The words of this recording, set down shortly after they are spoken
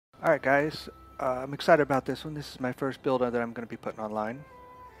Alright guys, I'm excited about this one. This is my first build that I'm going to be putting online.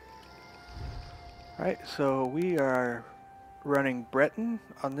 Alright, so we are running Breton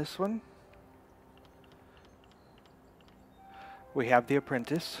on this one. We have the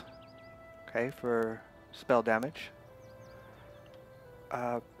Apprentice, okay, for spell damage.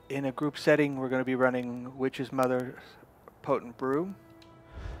 In a group setting, we're going to be running Witch's Mother Potent Brew.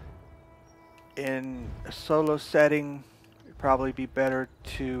 In a solo setting, it'd probably be better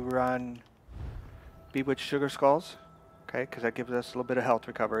to run Bewitched Sugar Skulls, okay, because that gives us a little bit of health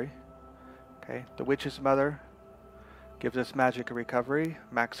recovery. Okay, the Witch's Mother gives us Magicka recovery,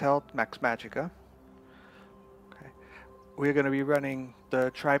 max health, max Magicka. Okay, we're going to be running the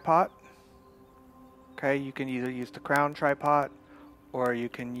Tripod. Okay, you can either use the Crown Tripod or you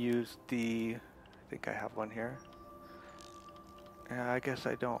can use the, I think I have one here. I guess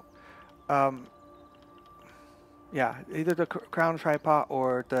I don't. Yeah, either the Crown Tripod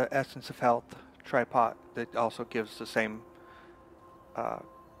or the Essence of Health Tripod that also gives the same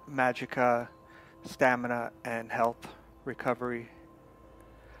Magicka, stamina, and health recovery.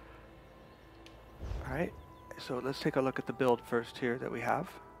 Alright, so let's take a look at the build first here that we have.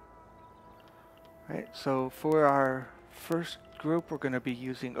 Alright, so for our first group we're going to be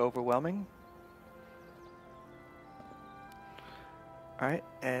using Overwhelming. Alright,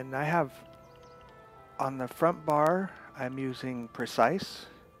 and I have on the front bar I'm using Precise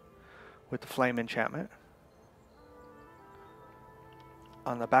with the Flame enchantment.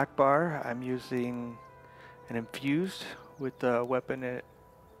 On the back bar I'm using an Infused with the weapon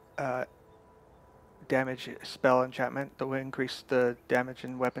damage spell enchantment that will increase the damage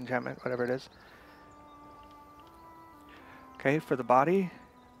and weapon enchantment, whatever it is. Okay, for the body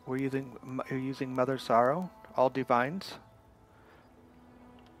we're using Mother Sorrow, all divines.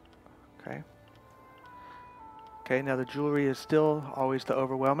 Okay, now the jewelry is still always the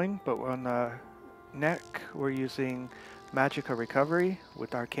Overwhelming, but on the neck we're using Magicka recovery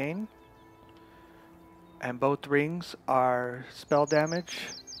with Arcane. And both rings are spell damage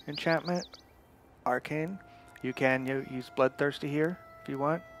enchantment, Arcane. You can use Bloodthirsty here if you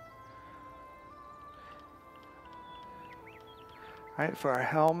want. Alright, for our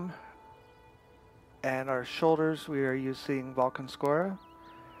helm and our shoulders we are using Vulcan Scora.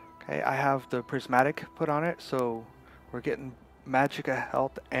 Okay, I have the Prismatic put on it, so we're getting Magicka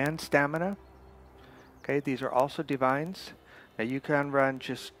health and stamina. Okay, these are also divines. Now you can run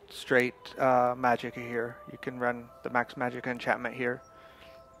just straight Magicka here. You can run the max Magicka enchantment here.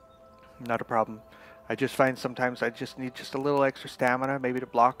 Not a problem. I just find sometimes I just need just a little extra stamina, maybe to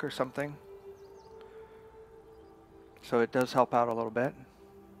block or something. So it does help out a little bit.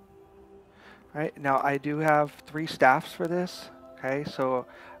 Alright, now I do have 3 staffs for this. Okay, so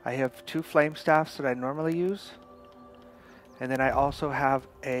I have 2 flame staffs that I normally use. And then I also have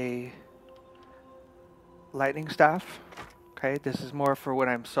a lightning staff. Okay, this is more for when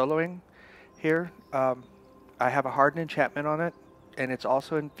I'm soloing here. I have a hardened enchantment on it, and it's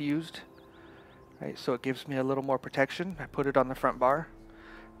also infused. Right, so it gives me a little more protection. I put it on the front bar.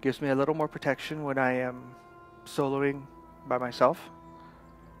 Gives me a little more protection when I am soloing by myself.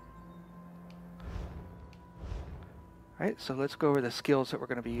 Alright, so let's go over the skills that we're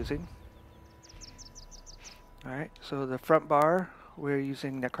going to be using. Alright, so the front bar, we're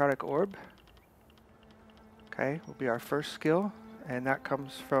using Necrotic Orb. Okay, will be our first skill, and that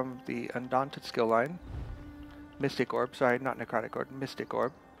comes from the Undaunted skill line. Mystic Orb, sorry, not Necrotic Orb, Mystic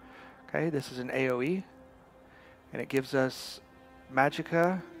Orb. Okay, this is an AoE, and it gives us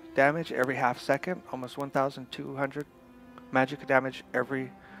Magicka damage every half second, almost 1,200 Magicka damage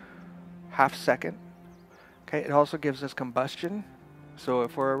every half second. Okay, it also gives us combustion, so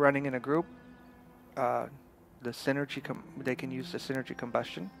if we're running in a group, they can use the synergy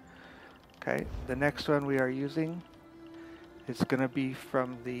combustion. Okay, the next one we are using is going to be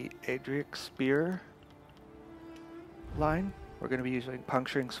from the Adric Spear line. We're going to be using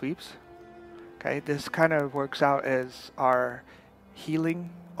Puncturing Sweeps. Okay, this kind of works out as our healing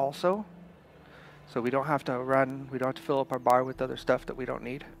also, so we don't have to run, we don't have to fill up our bar with other stuff that we don't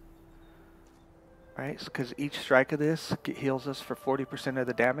need. Right, because each strike of this heals us for 40% of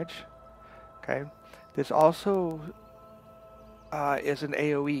the damage. Okay, this also is an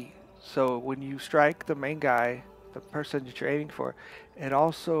AoE, so when you strike the main guy, the person that you're aiming for, it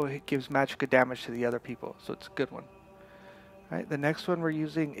also gives Magicka damage to the other people, so it's a good one. Right, the next one we're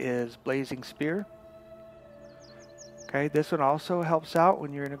using is Blazing Spear. Okay, this one also helps out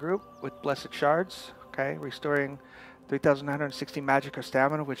when you're in a group with Blessed Shards. Okay, restoring 3,960 Magicka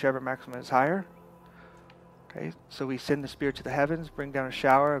stamina, whichever maximum is higher. Okay, so we send the spear to the heavens, bring down a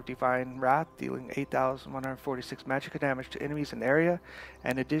shower of divine wrath, dealing 8,146 magic damage to enemies in the area,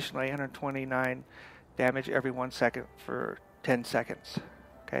 and additionally 829 damage every 1 second for 10 seconds.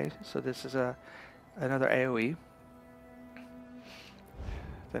 Okay, so this is another AoE.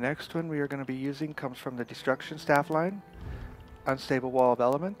 The next one we are going to be using comes from the Destruction Staff line. Unstable Wall of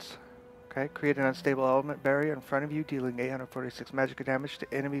Elements. Okay, create an unstable element barrier in front of you, dealing 846 magic damage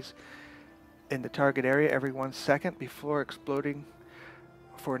to enemies in the target area every 1 second before exploding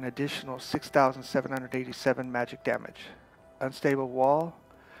for an additional 6,787 magic damage. Unstable Wall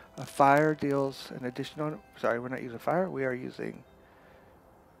of Fire deals an additional... Sorry, we're not using fire. We are using...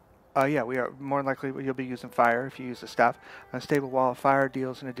 yeah, we are more than likely you'll be using fire if you use the staff. Unstable Wall of Fire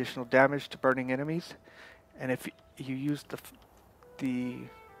deals an additional damage to burning enemies, and if you use the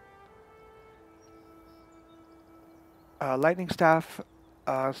lightning staff,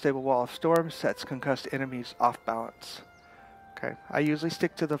 Unstable Wall of Storm sets concussed enemies off balance. Okay, I usually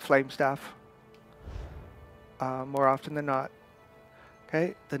stick to the flame staff more often than not.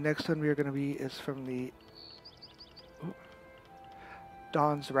 Okay, the next one we are going to be is from the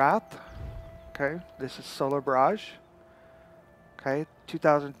Dawn's Wrath. Okay, this is Solar Barrage. Okay,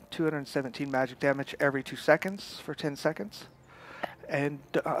 2,217 magic damage every 2 seconds for 10 seconds. And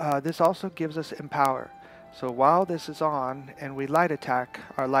this also gives us Empower. So while this is on and we light attack,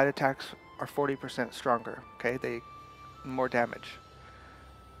 our light attacks are 40% stronger. Okay, they more damage.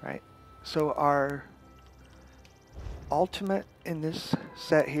 Right? So our ultimate in this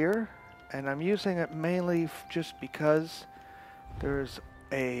set here, and I'm using it mainly just because there's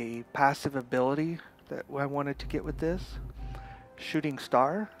a passive ability that I wanted to get with this. Shooting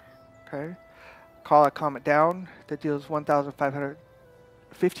Star. Okay. Call a comet down that deals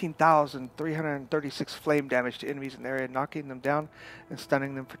 15,336 flame damage to enemies in the area, knocking them down and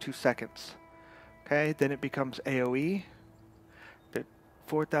stunning them for 2 seconds. Okay, then it becomes AoE.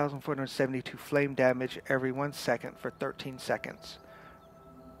 4,472 flame damage every 1 second for 13 seconds.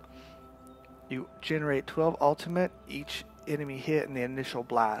 You generate 12 ultimate each enemy hit in the initial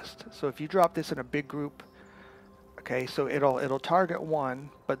blast. So if you drop this in a big group, okay, so it'll target one,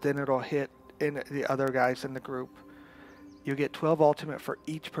 but then it'll hit in the other guys in the group. You get 12 ultimate for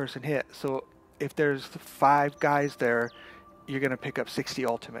each person hit. So if there's 5 guys there, you're going to pick up 60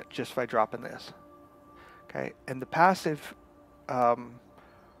 ultimate just by dropping this. Okay, and the passive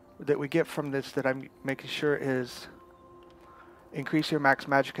that we get from this that I'm making sure is increase your max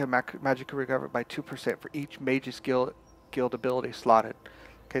magicka recovered by 2% for each mage's guild ability slotted.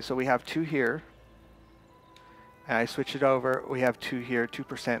 Okay, so we have 2 here, and I switch it over, we have 2 here,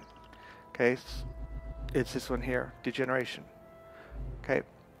 2%. Okay, it's this one here, Degeneration. Okay,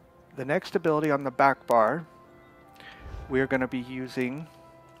 the next ability on the back bar, we are going to be using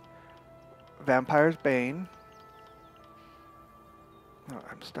Vampire's Bane. Oh,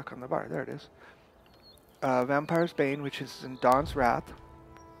 I'm stuck on the bar, there it is. Vampire's Bane, which is in Dawn's Wrath.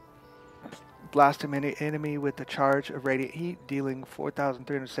 Blast an enemy with a charge of radiant heat, dealing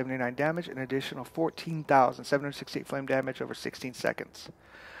 4,379 damage, an additional 14,768 flame damage over 16 seconds.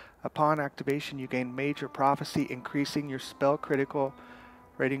 Upon activation, you gain Major Prophecy, increasing your spell critical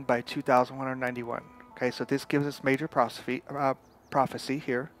rating by 2,191. Okay, so this gives us Major Prophecy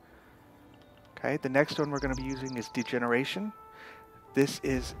here. Okay, the next one we're going to be using is Degeneration. This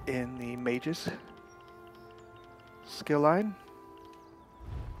is in the Mage's skill line.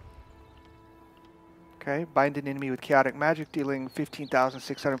 Okay, bind an enemy with chaotic magic, dealing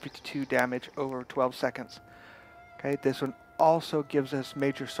 15,652 damage over 12 seconds. Okay, this one also gives us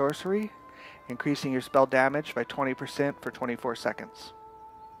Major Sorcery, increasing your spell damage by 20% for 24 seconds.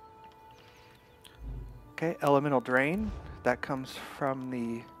 Okay, Elemental Drain, that comes from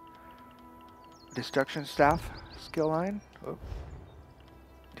the Destruction Staff skill line. Oh.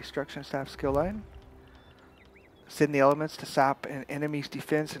 Destruction Staff skill line. Send the elements to sap an enemy's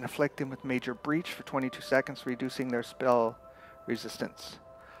defense and afflict them with Major Breach for 22 seconds, reducing their spell resistance.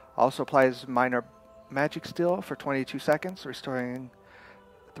 Also applies Minor Magic Steal for 22 seconds, restoring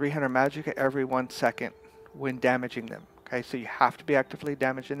 300 magic every 1 second when damaging them. Okay, so you have to be actively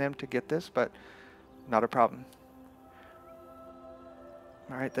damaging them to get this, but not a problem.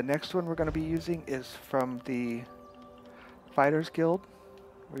 Alright, the next one we're going to be using is from the Fighters Guild.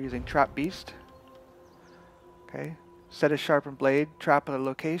 We're using Trap Beast. Okay, set a sharpened blade trap at a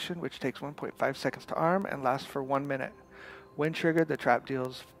location which takes 1.5 seconds to arm and lasts for 1 minute. When triggered, the trap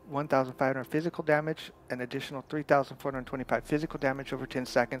deals 1,500 physical damage, an additional 3,425 physical damage over 10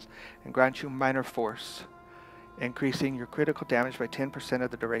 seconds, and grants you Minor Force, increasing your critical damage by 10%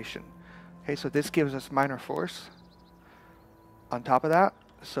 of the duration. Okay, so this gives us Minor Force. On top of that,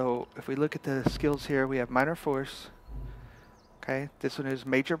 So if we look at the skills here, we have Minor Force. Okay, this one is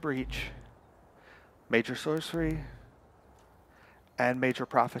Major Breach, Major Sorcery, and Major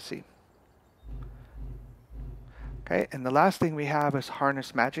Prophecy. Okay, and the last thing we have is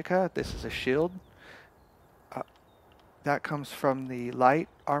Harness Magicka. This is a shield. That comes from the Light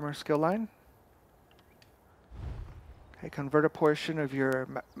Armor skill line. Okay, convert a portion of your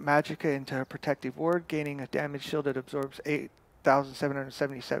Magicka into a protective ward, gaining a damage shield that absorbs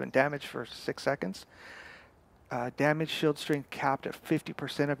 8,777 damage for 6 seconds. Damage shield strength capped at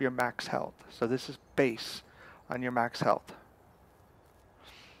 50% of your max health. So this is base on your max health.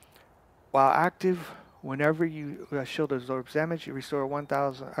 While active, whenever you shield absorbs damage, you restore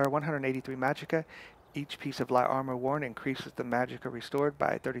 183 Magicka. Each piece of light armor worn increases the Magicka restored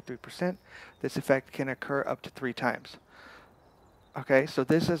by 33%. This effect can occur up to 3 times. Okay, so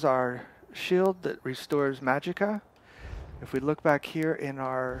this is our shield that restores Magicka. If we look back here in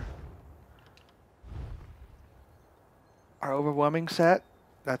our overwhelming set,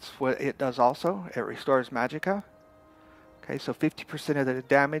 that's what it does also. It restores Magicka. Okay, so 50% of the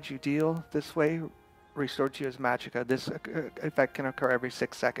damage you deal this way restored to you as Magicka. This effect can occur every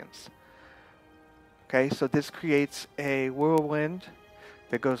 6 seconds. Okay, so this creates a whirlwind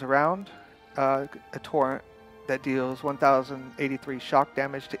that goes around, a torrent that deals 1,083 shock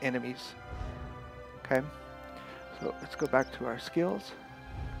damage to enemies. Okay, so let's go back to our skills.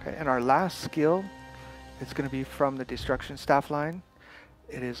 Okay, and our last skill is going to be from the Destruction Staff line.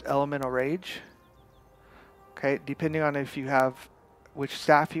 It is Elemental Rage. Okay, depending on if you have which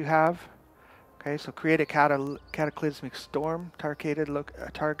staff you have. Okay, so create a cataclysmic storm target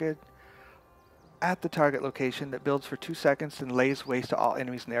at the target location that builds for 2 seconds and lays waste to all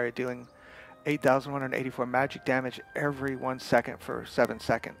enemies in the area, dealing 8,184 magic damage every 1 second for 7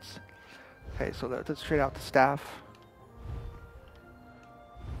 seconds. Okay, so let's trade out the staff.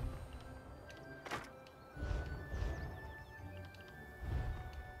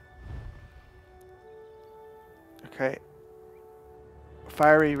 Okay.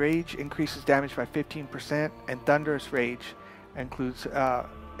 Fiery Rage increases damage by 15%, and Thunderous Rage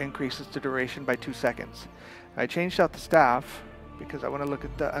increases the duration by 2 seconds. I changed out the staff because I want to look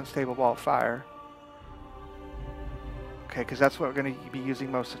at the Unstable Wall of Fire. Okay, because that's what we're going to be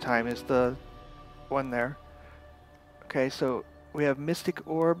using most of the time, is the one there. Okay, so we have Mystic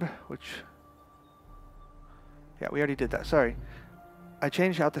Orb, which... yeah, we already did that, sorry. I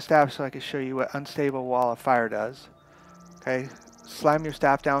changed out the staff so I could show you what Unstable Wall of Fire does. Okay, slam your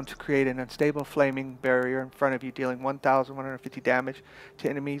staff down to create an unstable flaming barrier in front of you, dealing 1,150 damage to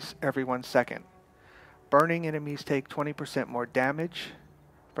enemies every 1 second. Burning enemies take 20% more damage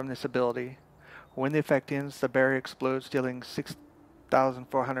from this ability. When the effect ends, the barrier explodes, dealing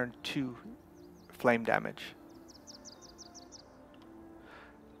 6,402 flame damage.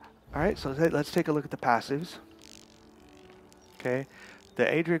 Alright, so let's take a look at the passives. Okay, the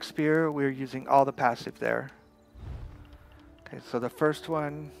Adric Spear, we're using all the passive there. Okay, so the first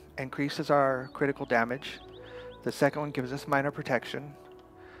one increases our critical damage. The second one gives us minor protection.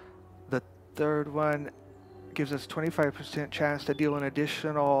 The third one gives us 25% chance to deal an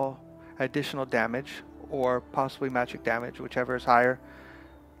additional damage, or possibly magic damage, whichever is higher.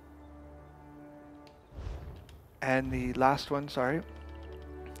 And the last one, sorry,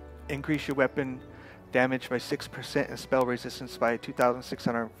 increase your weapon damage by 6% and spell resistance by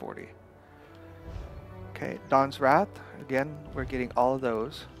 2,640. Okay, Dawn's Wrath, again, we're getting all of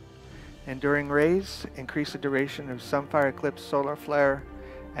those. Enduring Rays, increase the duration of Sunfire Eclipse, Solar Flare,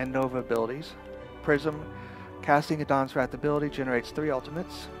 and Nova abilities. Prism, casting a Dawn's Wrath ability generates 3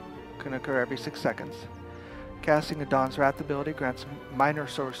 ultimates. Can occur every 6 seconds. Casting a Dawn's Wrath ability grants minor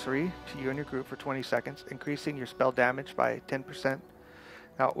sorcery to you and your group for 20 seconds, increasing your spell damage by 10%.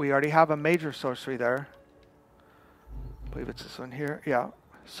 Now, we already have a major sorcery there. I believe it's this one here. Yeah.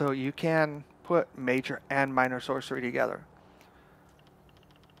 So you can put major and minor sorcery together.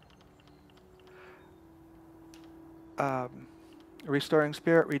 Restoring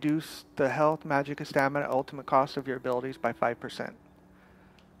Spirit, reduce the health, magic, stamina, ultimate cost of your abilities by 5%.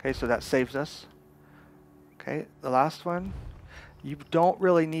 Okay, so that saves us. Okay, the last one. You don't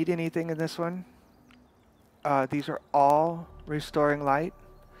really need anything in this one. These are all Restoring Light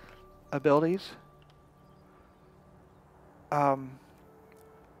abilities.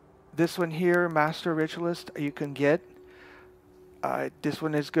 This one here, Master Ritualist, you can get. This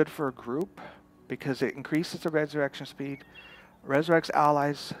one is good for a group because it increases the resurrection speed. Resurrect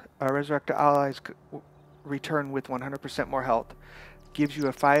allies return with 100% more health. Gives you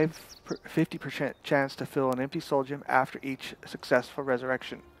a 50% chance to fill an empty soul gem after each successful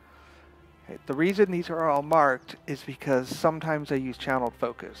resurrection. Okay, the reason these are all marked is because sometimes I use channeled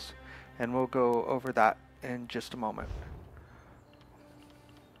focus, and we'll go over that in just a moment.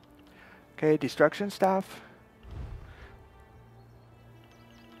 Okay, destruction staff.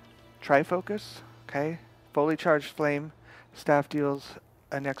 Trifocus, okay. Fully charged flame staff deals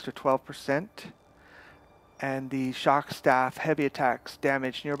an extra 12%. And the shock staff heavy attacks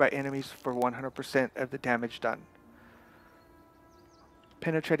damage nearby enemies for 100% of the damage done.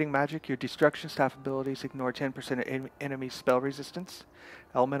 Penetrating magic, your destruction staff abilities ignore 10% of enemy spell resistance.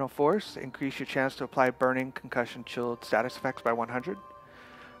 Elemental force, increase your chance to apply burning, concussion, chilled status effects by 100.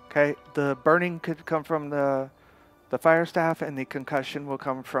 Okay, the burning could come from the fire staff, and the concussion will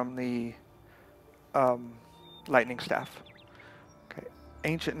come from the lightning staff. Okay,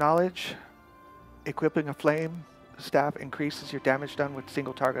 ancient knowledge, equipping a flame staff increases your damage done with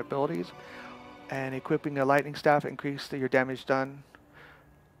single target abilities, and equipping a lightning staff increases your damage done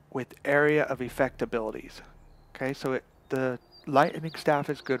with area of effect abilities. Okay, so the lightning staff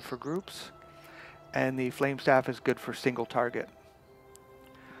is good for groups, and the flame staff is good for single target.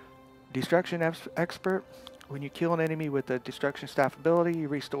 Destruction expert. When you kill an enemy with the destruction staff ability, you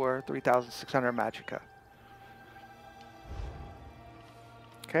restore 3,600 magicka.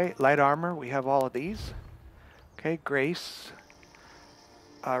 Okay, light armor, we have all of these. Okay, grace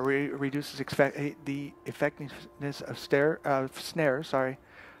reduces the effectiveness of snares. Sorry.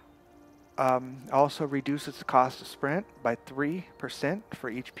 Also reduces the cost of sprint by 3% for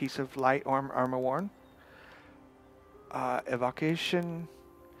each piece of light armor worn. Evocation,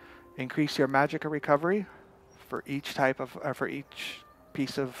 increase your magicka recovery for each type of for each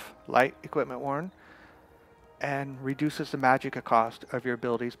piece of light equipment worn, and reduces the magicka cost of your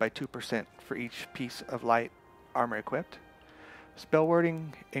abilities by 2% for each piece of light armor equipped. Spell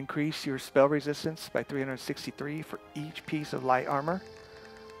wording, increase your spell resistance by 363 for each piece of light armor.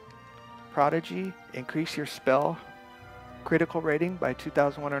 Prodigy, increase your spell critical rating by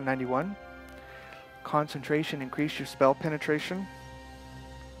 2,191. Concentration, increase your spell penetration.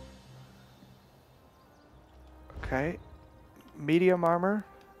 Okay, medium armor.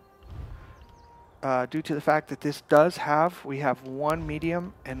 Due to the fact that this we have one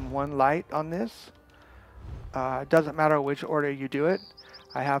medium and one light on this. It doesn't matter which order you do it.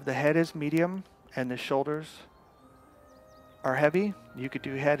 I have the head as medium and the shoulders are heavy. You could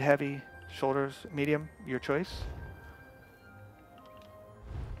do head heavy, shoulders medium, your choice.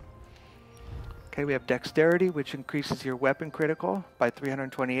 Okay, we have dexterity, which increases your weapon critical by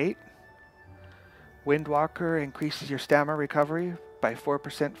 328. Windwalker increases your stamina recovery by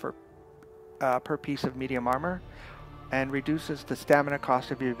 4% per piece of medium armor, and reduces the stamina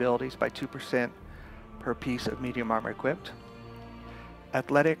cost of your abilities by 2% per piece of medium armor equipped.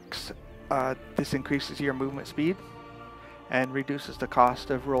 Athletics, this increases your movement speed and reduces the cost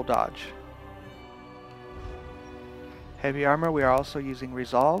of roll dodge. Heavy armor, we are also using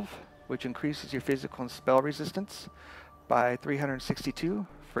Resolve, which increases your physical and spell resistance by 362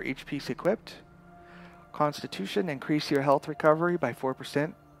 for each piece equipped. Constitution, increase your health recovery by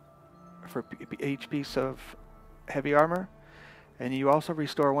 4% for each piece of heavy armor. And you also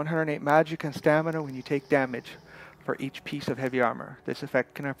restore 108 magic and stamina when you take damage for each piece of heavy armor. This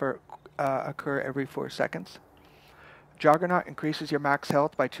effect can occur every 4 seconds. Juggernaut increases your max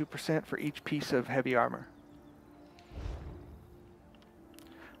health by 2% for each piece of heavy armor.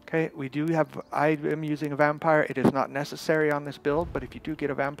 Okay, I am using a vampire. It is not necessary on this build, but if you do get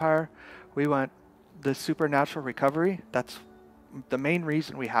a vampire, we want the supernatural recovery. That's the main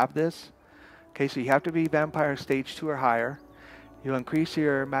reason we have this. Okay, so you have to be vampire stage 2 or higher. You'll increase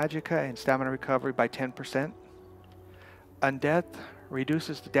your magicka and stamina recovery by 10%. Undeath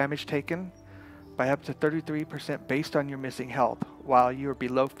reduces the damage taken by up to 33% based on your missing health, while you are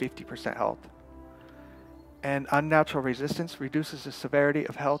below 50% health. And unnatural resistance reduces the severity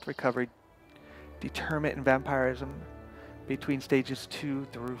of health recovery determined in vampirism between stages 2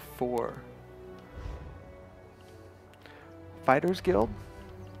 through 4. Fighters Guild.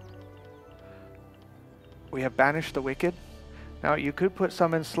 We have Banish the Wicked. Now you could put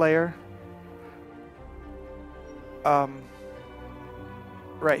Summon Slayer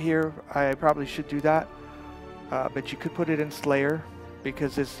right here. I probably should do that, but you could put it in Slayer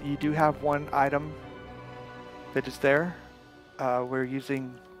because you do have one item that is there. We're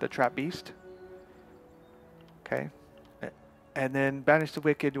using the Trap Beast. Okay. And then Banish the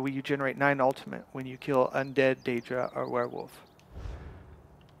Wicked, where you generate 9 ultimate when you kill Undead, Daedra, or Werewolf.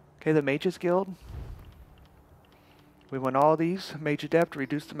 Okay, the Mages Guild. We want all these. Mage Adept,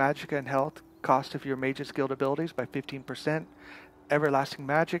 reduce the magicka and health cost of your Mages Guild abilities by 15%. Everlasting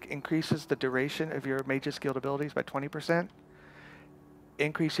Magic increases the duration of your Mages Guild abilities by 20%.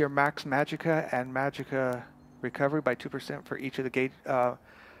 increase your max magicka and magicka recovery by 2% for each of the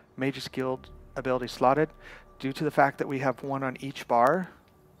Mage's Guild abilities slotted. Due to the fact that we have one on each bar,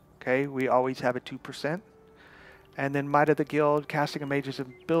 okay, we always have a 2%. And then Might of the Guild, casting a mage's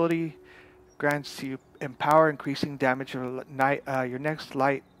ability grants you empower, increasing damage of your next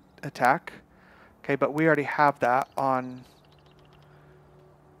light attack. Okay, but we already have that on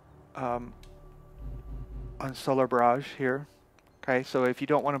Solar Barrage here. Okay, so if you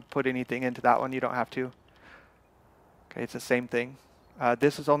don't want to put anything into that one, you don't have to. Okay, it's the same thing.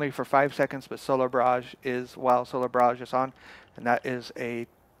 This is only for 5 seconds, but Solar Barrage is while Solar Barrage is on, and that is a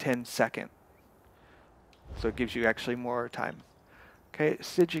 10-second. So it gives you actually more time. Okay,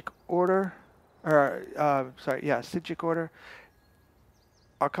 Sigic Order, or Sigic Order.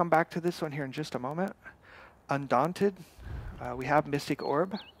 I'll come back to this one here in just a moment. Undaunted, we have Mystic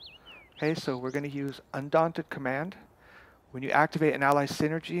Orb. Okay, so we're going to use Undaunted Command. When you activate an ally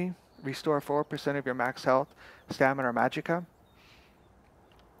synergy, restore 4% of your max health, stamina, or magicka.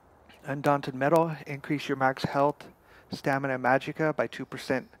 Undaunted Metal, increase your max health, stamina, and magicka by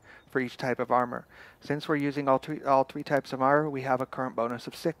 2% for each type of armor. Since we're using all three types of armor, we have a current bonus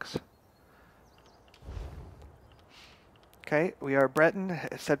of 6. Okay, we are Breton,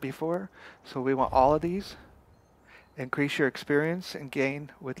 as said before, so we want all of these. Increase your experience and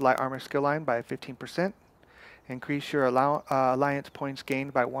gain with light armor skill line by 15%. Increase your alliance points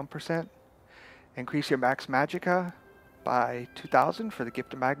gained by 1%. Increase your max magicka by 2,000 for the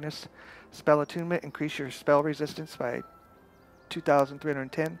Gift of Magnus. Spell attunement, increase your spell resistance by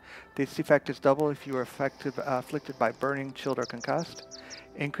 2,310. This effect is double if you are afflicted by burning, chilled, or concussed.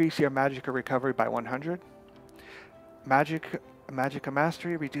 Increase your magicka recovery by 100. Magicka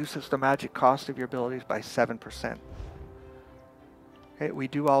Mastery reduces the magic cost of your abilities by 7%. Okay, we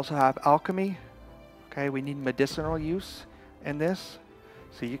do also have Alchemy. Okay, we need medicinal use in this.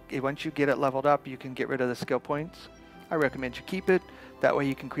 So once you get it leveled up, you can get rid of the skill points. I recommend you keep it. That way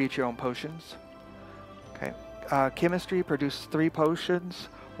you can create your own potions. Okay, Chemistry produces 3 potions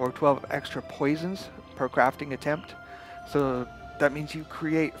or 12 extra poisons per crafting attempt. So that means you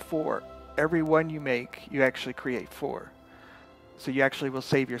create 4. Every one you make, you actually create 4. So you actually will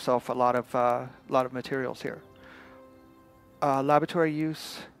save yourself a lot of materials here. Laboratory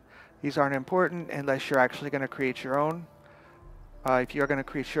use, these aren't important unless you're actually going to create your own. If you're going to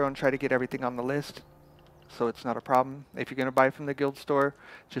create your own, try to get everything on the list, so it's not a problem. If you're going to buy from the guild store,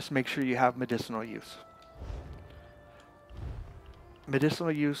 just make sure you have medicinal use.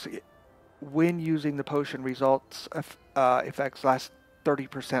 Medicinal use, when using the potion, results effects last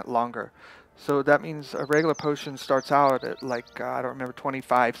 30% longer. So that means a regular potion starts out at like, I don't remember,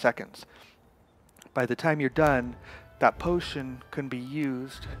 25 seconds. By the time you're done, that potion can be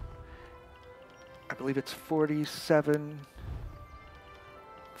used, I believe it's 47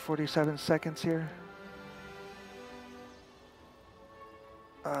 seconds here.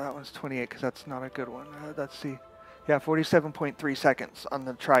 That one's 28 because that's not a good one. Let's see. Yeah, 47.3 seconds on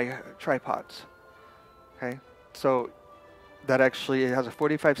the tripods. Okay, so that actually has a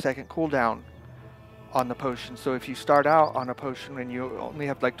 45-second cooldown on the potion. So if you start out on a potion and you only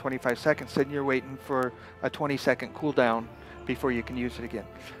have like 25 seconds, then you're waiting for a 20-second cooldown before you can use it again.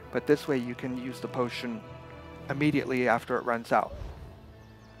 But this way you can use the potion immediately after it runs out.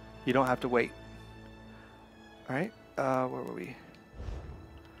 You don't have to wait. All right, where were we?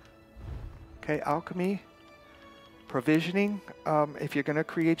 Okay, Alchemy. Provisioning. If you're going to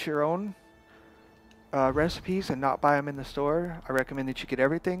create your own recipes and not buy them in the store, I recommend that you get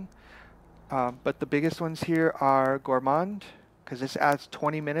everything. But the biggest ones here are Gourmand, because this adds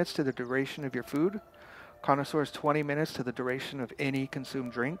 20 minutes to the duration of your food. Connoisseur is 20 minutes to the duration of any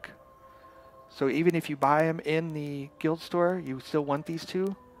consumed drink. So even if you buy them in the guild store, you still want these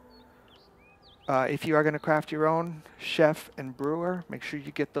two. If you are going to craft your own, Chef and Brewer, make sure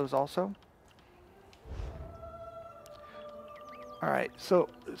you get those also. Alright, so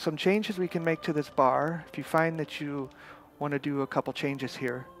some changes we can make to this bar. If you find that you want to do a couple changes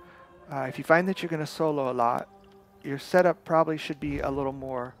here. If you find that you're going to solo a lot, your setup probably should be a little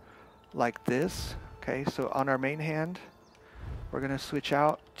more like this. Okay, so on our main hand, we're going to switch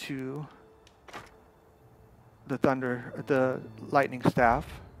out to the lightning staff.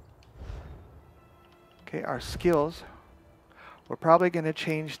 Okay, our skills, we're probably going to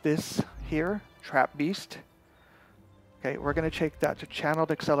change this here, Trap Beast. Okay, we're going to take that to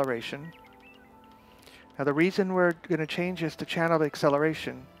Channeled Acceleration. Now the reason we're going to change this to Channeled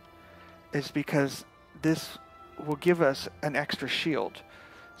Acceleration is because this will give us an extra shield.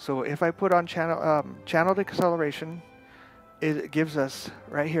 So if I put on Channeled Acceleration, it gives us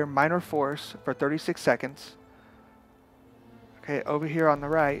right here Minor Force for 36 seconds. Okay, over here on the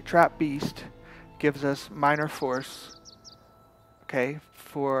right, Trap Beast gives us minor force, okay,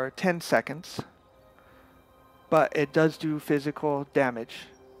 for 10 seconds, but it does do physical damage.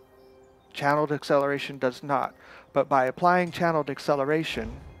 Channeled acceleration does not, but by applying channeled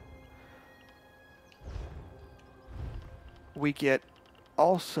acceleration, we get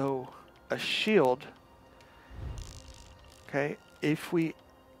also a shield, okay, if we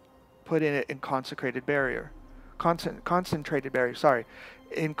put in it in concentrated barrier. Concentrated barrier, sorry,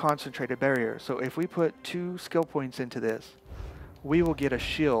 in concentrated barrier. So if we put 2 skill points into this, we will get a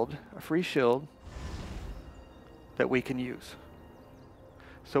shield, a free shield that we can use.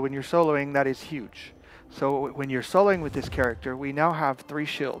 So when you're soloing, that is huge. So when you're soloing with this character, we now have 3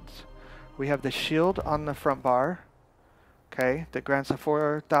 shields. We have the shield on the front bar, okay, that grants a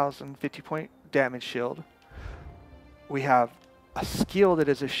 4,050 point damage shield. We have a skill that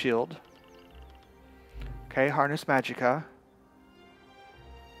is a shield, okay, Harness Magicka.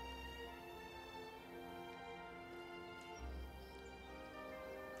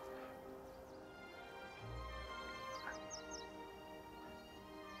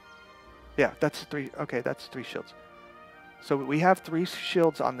 Yeah, that's 3. Okay, that's 3 shields. So we have 3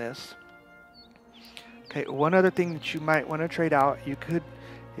 shields on this. Okay, one other thing that you might want to trade out, you could,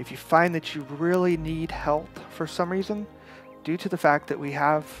 if you find that you really need health for some reason, due to the fact that we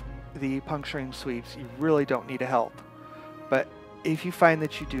have the puncturing sweeps, you really don't need a health. But if you find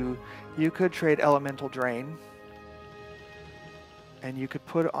that you do, you could trade Elemental Drain, and you could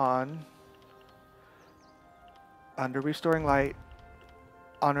put on, under Restoring Light,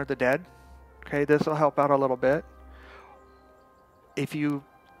 Honor the Dead. Okay, this will help out a little bit. If you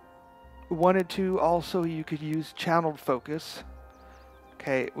wanted to, also you could use Channeled Focus,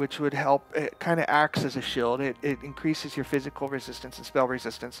 okay, which would help. It kind of acts as a shield. It increases your physical resistance and spell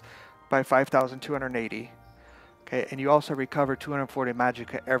resistance by 5,280. Okay, and you also recover 240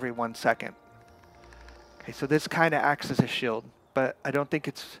 magicka every 1 second. Okay, so this kind of acts as a shield, but I don't think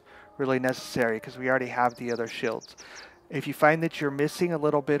it's really necessary because we already have the other shields. If you find that you're missing a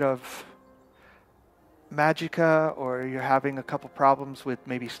little bit of magicka, or you're having a couple problems with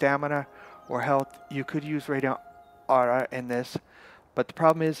maybe stamina or health, you could use Radiant Aura in this. But the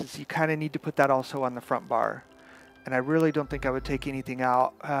problem is you kind of need to put that also on the front bar. And I really don't think I would take anything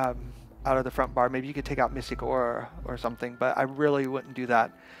out of the front bar. Maybe you could take out Mystic Aura or something, but I really wouldn't do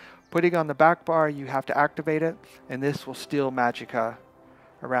that. Putting on the back bar, you have to activate it, and this will steal magicka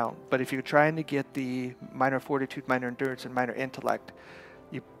around. But if you're trying to get the Minor Fortitude, Minor Endurance, and Minor Intellect,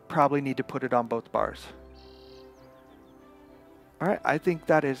 you probably need to put it on both bars. Alright, I think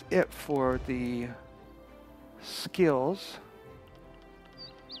that is it for the skills.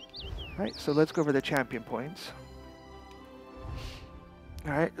 Alright, so let's go over the champion points.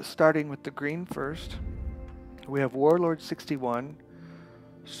 Alright, starting with the green first. We have Warlord 61,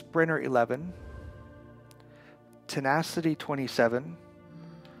 Sprinter 11, Tenacity 27,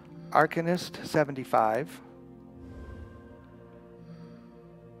 Arcanist 75,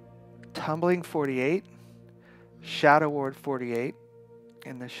 Tumbling 48, Shadow Ward 48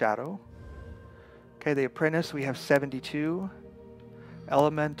 in the Shadow. Okay, the Apprentice we have 72,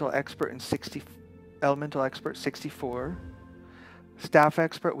 Elemental Expert 64, Staff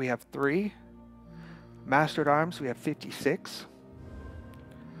Expert we have 3, Master at Arms we have 56,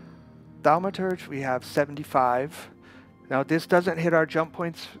 Thaumaturge we have 75. Now this doesn't hit our jump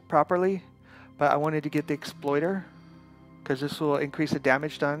points properly, but I wanted to get the Exploiter because this will increase the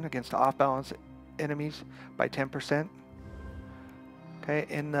damage done against off-balance enemies by 10%. Okay,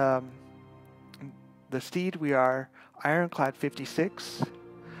 in the Steed we are Ironclad 56,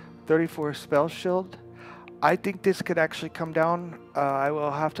 34 Spell Shield. I think this could actually come down. I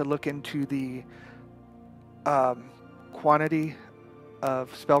will have to look into the quantity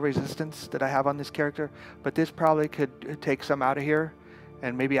of spell resistance that I have on this character, but this probably could take some out of here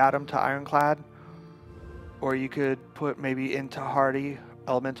and maybe add them to Ironclad, or you could put maybe into Hardy,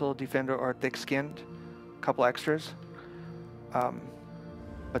 Elemental Defender, or Thick Skinned, a couple extras.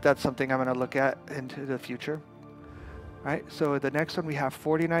 But that's something I'm going to look at into the future. All right, so the next one we have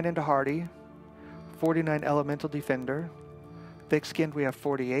 49 into Hardy, 49 Elemental Defender, Thick Skinned we have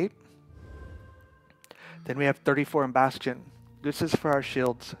 48. Then we have 34 in Bastion. This is for our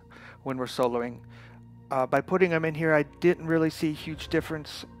shields when we're soloing. By putting them in here, I didn't really see a huge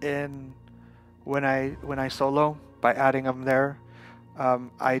difference in when I solo by adding them there.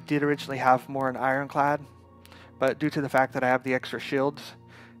 I did originally have more in Ironclad, but due to the fact that I have the extra shields,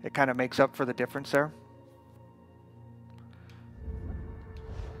 it kind of makes up for the difference there.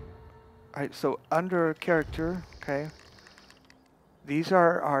 Alright, so under character, okay, these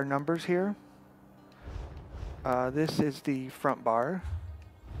are our numbers here. This is the front bar.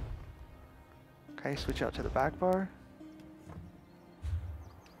 Okay, switch out to the back bar.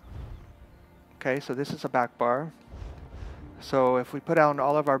 Okay, so this is a back bar. So if we put down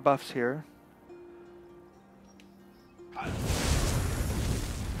all of our buffs here,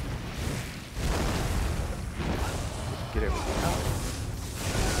 get everything out.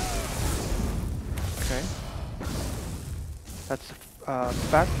 Okay, that's the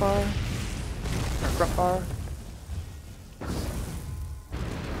back bar, or front bar.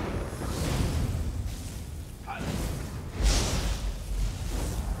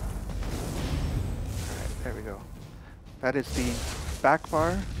 There we go. That is the back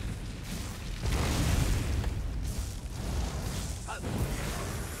bar.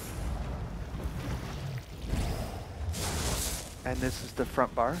 And this is the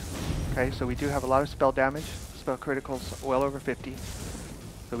front bar. Okay, so we do have a lot of spell damage. Spell criticals well over 50.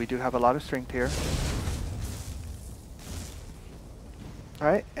 So we do have a lot of strength here.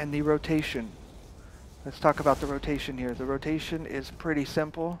 Alright, and the rotation. Let's talk about the rotation here. The rotation is pretty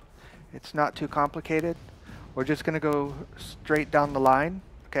simple. It's not too complicated. We're just going to go straight down the line,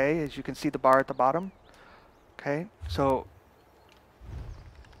 okay, as you can see the bar at the bottom. Okay, so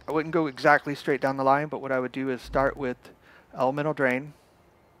I wouldn't go exactly straight down the line, but what I would do is start with Elemental Drain,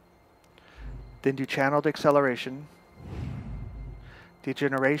 then do Channeled Acceleration,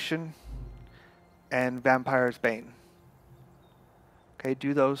 Degeneration, and Vampire's Bane. Okay,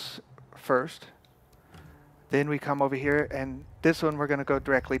 do those first. Then we come over here, and this one we're going to go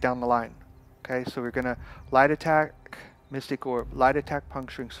directly down the line. Okay, so we're going to Light Attack, Mystic Orb, Light Attack,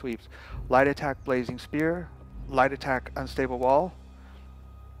 Puncturing Sweeps, Light Attack, Blazing Spear, Light Attack, Unstable Wall,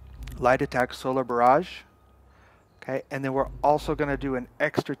 Light Attack, Solar Barrage. Okay, and then we're also going to do an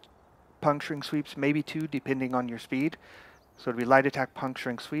extra Puncturing Sweeps, maybe 2, depending on your speed. So it'll be Light Attack,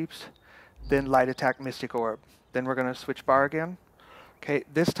 Puncturing Sweeps, then Light Attack, Mystic Orb. Then we're going to switch bar again. Okay,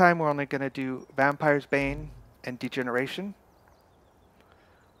 this time we're only going to do Vampire's Bane and Degeneration.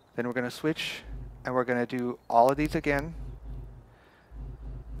 Then we're going to switch, and we're going to do all of these again.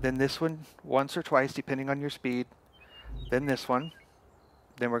 Then this one once or twice, depending on your speed. Then this one.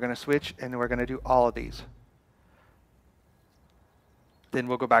 Then we're going to switch, and then we're going to do all of these. Then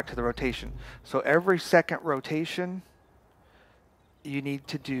we'll go back to the rotation. So every second rotation, you need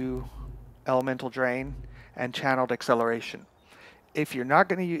to do Elemental Drain and Channeled Acceleration. If you're not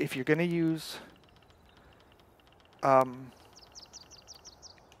going to, if you're going to use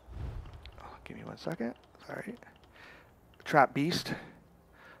give me 1 second. Sorry. Trap Beast.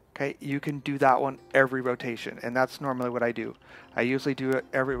 Okay, you can do that one every rotation, and that's normally what I do. I usually do it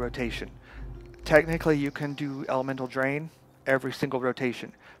every rotation. Technically, you can do Elemental Drain every single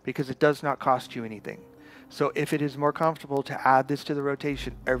rotation because it does not cost you anything. So if it is more comfortable to add this to the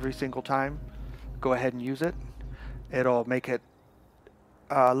rotation every single time, go ahead and use it. It'll make it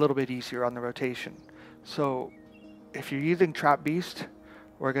a little bit easier on the rotation. So if you're using Trap Beast,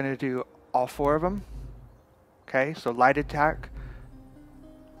 we're going to do all 4 of them. Okay, so Light Attack,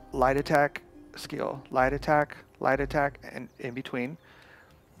 skill, Light Attack, and in between.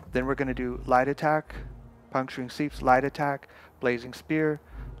 Then we're going to do Light Attack, Puncturing Sweeps, Light Attack, Blazing Spear,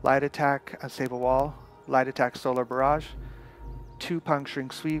 Light Attack, Unstable Wall, Light Attack, Solar Barrage, 2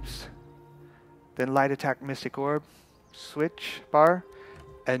 Puncturing Sweeps, then Light Attack, Mystic Orb, switch bar,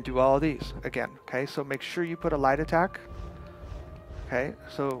 and do all of these again. Okay, so make sure you put a Light Attack. Okay,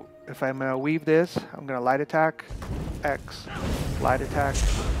 so if I'm going to weave this, I'm going to Light Attack, X, Light Attack,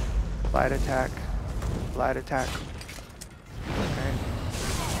 Light Attack, Light Attack. Okay.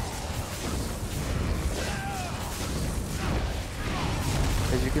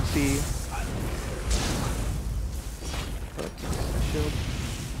 As you can see, shield.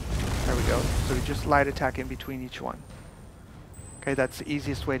 There we go. So we just Light Attack in between each one. Okay, that's the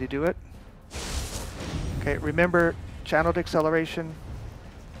easiest way to do it. Okay, remember Channeled Acceleration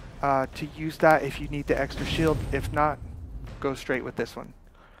to use that if you need the extra shield. If not, go straight with this one,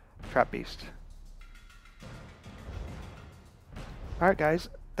 Trap Beast. Alright guys,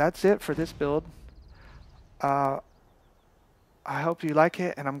 that's it for this build. I hope you like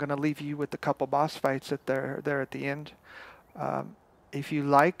it, and I'm going to leave you with a couple boss fights that there at the end. If you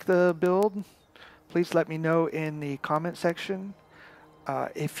like the build, please let me know in the comment section.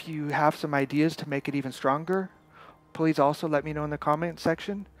 If you have some ideas to make it even stronger, please also let me know in the comment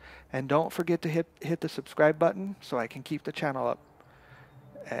section. And don't forget to hit the subscribe button so I can keep the channel up.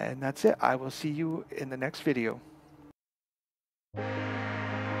 And that's it. I will see you in the next video.